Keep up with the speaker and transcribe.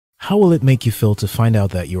How will it make you feel to find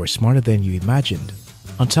out that you are smarter than you imagined,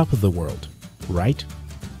 on top of the world, right?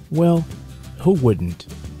 Well, who wouldn't?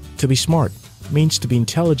 To be smart means to be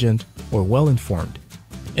intelligent or well-informed.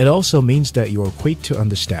 It also means that you are quick to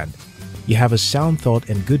understand. You have a sound thought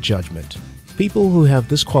and good judgment. People who have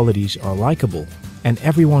these qualities are likable, and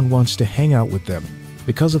everyone wants to hang out with them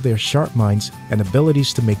because of their sharp minds and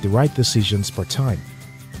abilities to make the right decisions per time.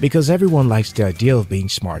 Because everyone likes the idea of being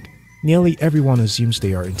smart, nearly everyone assumes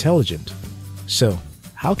they are intelligent. So,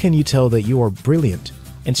 how can you tell that you are brilliant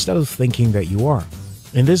instead of thinking that you are?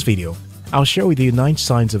 In this video, I'll share with you 9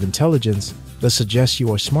 signs of intelligence that suggest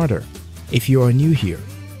you are smarter. If you are new here,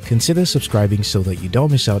 consider subscribing so that you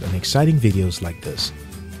don't miss out on exciting videos like this.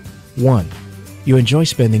 1. You enjoy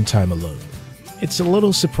spending time alone. It's a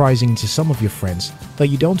little surprising to some of your friends that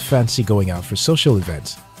you don't fancy going out for social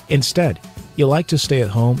events. Instead, you like to stay at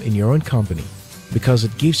home in your own company because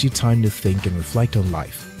it gives you time to think and reflect on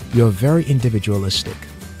life. You are very individualistic.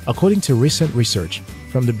 According to recent research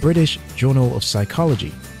from the British Journal of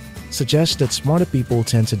Psychology, suggests that smarter people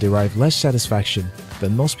tend to derive less satisfaction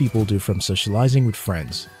than most people do from socializing with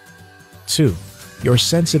friends. 2. You're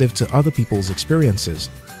sensitive to other people's experiences.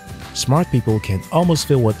 Smart people can almost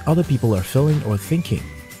feel what other people are feeling or thinking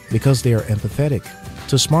because they are empathetic.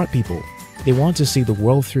 To smart people, they want to see the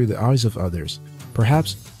world through the eyes of others.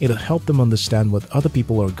 Perhaps it'll help them understand what other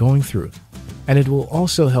people are going through, and it will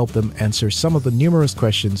also help them answer some of the numerous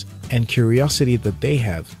questions and curiosity that they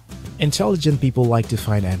have. Intelligent people like to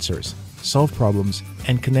find answers, solve problems,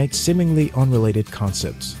 and connect seemingly unrelated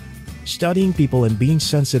concepts. Studying people and being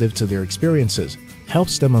sensitive to their experiences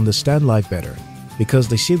helps them understand life better because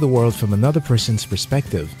they see the world from another person's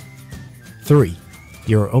perspective. 3.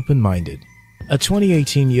 You're open-minded. A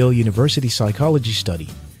 2018 Yale University psychology study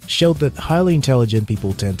showed that highly intelligent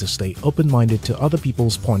people tend to stay open-minded to other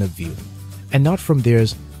people's point of view, and not from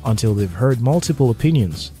theirs until they've heard multiple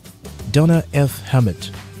opinions. Donna F.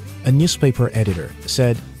 Hammett, a newspaper editor,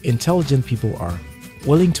 said intelligent people are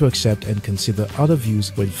willing to accept and consider other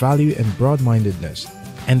views with value and broad-mindedness,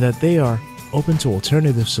 and that they are open to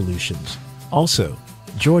alternative solutions. Also,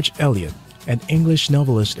 George Eliot, an English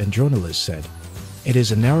novelist and journalist, said, "It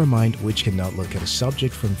is a narrow mind which cannot look at a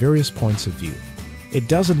subject from various points of view." It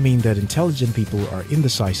doesn't mean that intelligent people are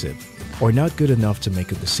indecisive or not good enough to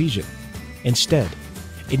make a decision. Instead,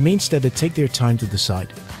 it means that they take their time to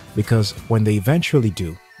decide, because when they eventually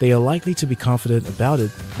do, they are likely to be confident about it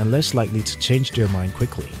and less likely to change their mind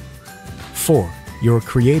quickly. 4. You're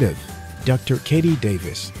creative. Dr. Katie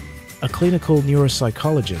Davis, a clinical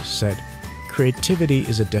neuropsychologist, said, "Creativity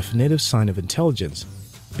is a definitive sign of intelligence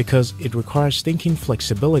because it requires thinking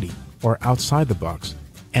flexibility or outside the box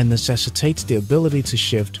and necessitates the ability to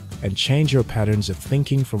shift and change your patterns of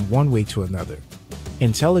thinking from one way to another."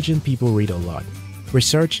 Intelligent people read a lot,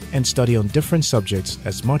 research and study on different subjects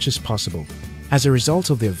as much as possible. As a result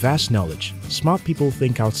of their vast knowledge, smart people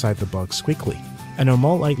think outside the box quickly and are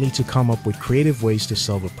more likely to come up with creative ways to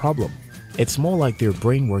solve a problem. It's more like their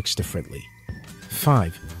brain works differently.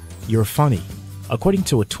 5. You're funny. According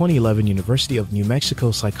to a 2011 University of New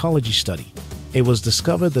Mexico psychology study, it was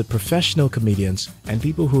discovered that professional comedians and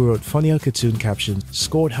people who wrote funnier cartoon captions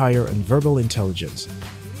scored higher on verbal intelligence.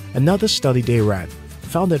 Another study they ran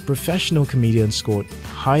found that professional comedians scored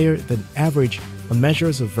higher than average on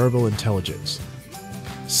measures of verbal intelligence.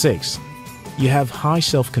 6. You have high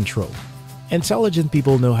self-control. Intelligent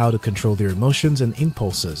people know how to control their emotions and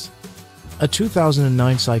impulses. A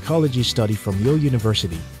 2009 psychology study from Yale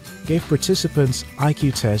University gave participants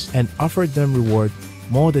IQ tests and offered them reward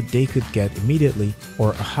more that they could get immediately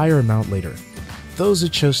or a higher amount later. Those who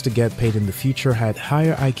chose to get paid in the future had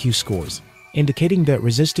higher IQ scores, indicating that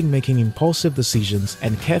resisting making impulsive decisions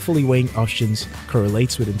and carefully weighing options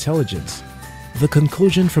correlates with intelligence. The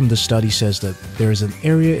conclusion from the study says that there is an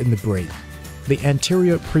area in the brain, the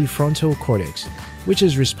anterior prefrontal cortex, which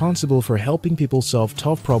is responsible for helping people solve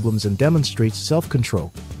tough problems and demonstrates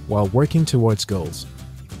self-control while working towards goals.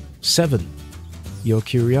 7. Your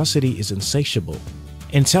curiosity is insatiable.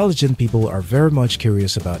 Intelligent people are very much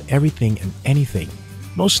curious about everything and anything.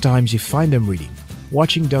 Most times you find them reading,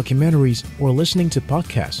 watching documentaries, or listening to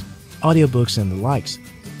podcasts, audiobooks, and the likes,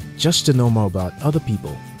 just to know more about other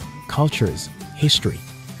people, cultures, history,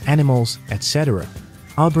 animals, etc.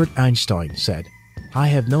 Albert Einstein said, "I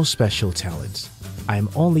have no special talents. I am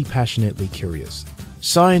only passionately curious."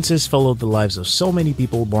 Scientists followed the lives of so many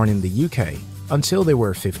people born in the UK until they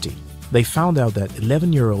were 50. They found out that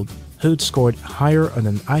 11-year-old who'd scored higher on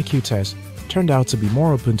an IQ test turned out to be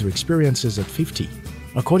more open to experiences at 50.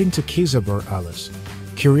 According to Kizabur Alice,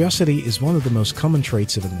 curiosity is one of the most common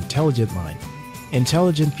traits of an intelligent mind.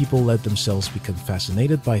 Intelligent people let themselves become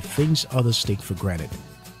fascinated by things others take for granted.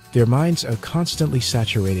 Their minds are constantly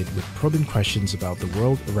saturated with probing questions about the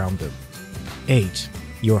world around them. 8.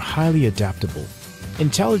 You're highly adaptable.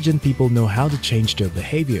 Intelligent people know how to change their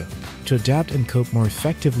behavior to adapt and cope more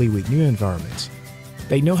effectively with new environments.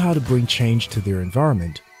 They know how to bring change to their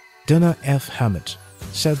environment. Donna F. Hammett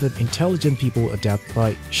said that intelligent people adapt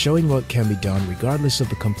by showing what can be done regardless of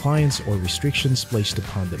the compliance or restrictions placed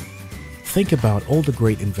upon them. Think about all the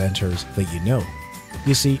great inventors that you know.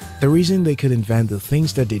 You see, the reason they could invent the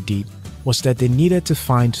things that they did was that they needed to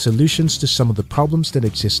find solutions to some of the problems that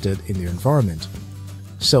existed in their environment.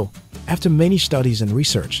 So, after many studies and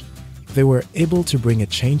research, they were able to bring a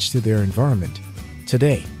change to their environment.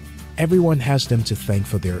 Today, everyone has them to thank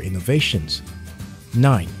for their innovations.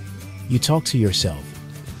 9. You talk to yourself.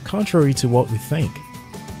 Contrary to what we think,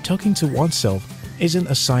 talking to oneself isn't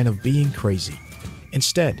a sign of being crazy.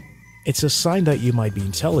 Instead, it's a sign that you might be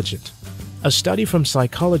intelligent. A study from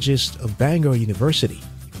psychologists of Bangor University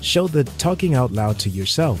showed that talking out loud to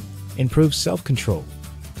yourself improves self-control,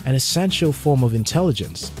 an essential form of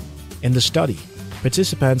intelligence. In the study,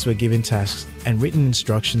 participants were given tasks and written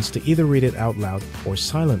instructions to either read it out loud or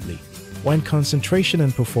silently. When concentration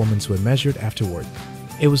and performance were measured afterward,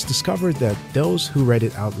 it was discovered that those who read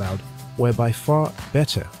it out loud were by far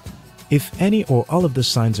better. If any or all of the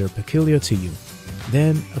signs are peculiar to you,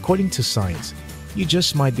 then, according to science, you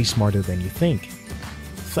just might be smarter than you think.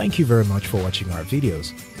 Thank you very much for watching our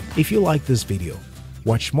videos. If you like this video,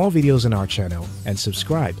 watch more videos on our channel and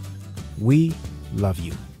subscribe. We love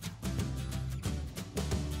you.